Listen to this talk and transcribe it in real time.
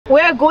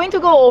We're going to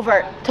go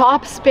over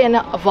top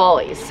spin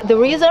volleys. The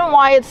reason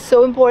why it's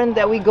so important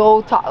that we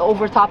go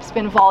over top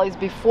spin volleys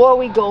before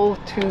we go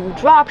to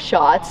drop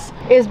shots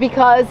is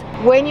because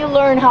when you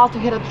learn how to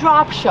hit a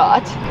drop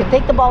shot, you can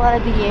take the ball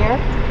out of the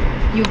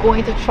air. You're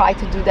going to try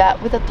to do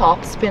that with a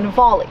top spin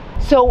volley.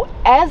 So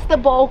as the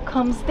ball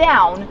comes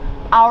down,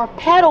 our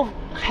paddle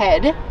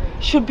head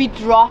should be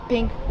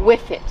dropping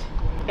with it.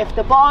 If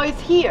the ball is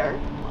here,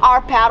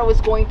 our paddle is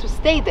going to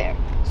stay there.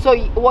 So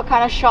what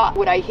kind of shot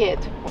would I hit?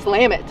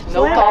 Slam it.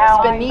 No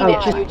top spin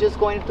needed. You're just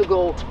going to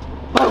go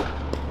boom.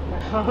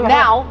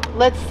 Now,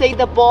 let's say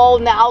the ball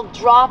now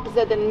drops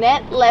at the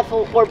net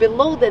level or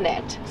below the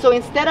net. So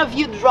instead of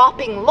you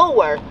dropping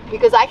lower,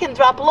 because I can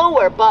drop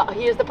lower, but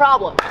here's the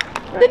problem.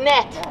 The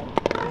net,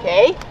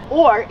 okay?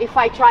 Or if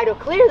I try to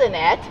clear the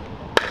net,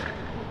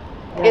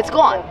 it's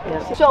gone.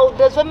 So it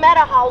doesn't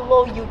matter how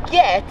low you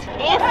get,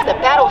 if the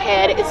paddle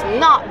head is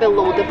not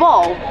below the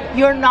ball,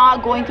 you're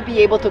not going to be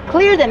able to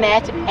clear the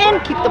net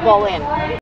and keep the ball in.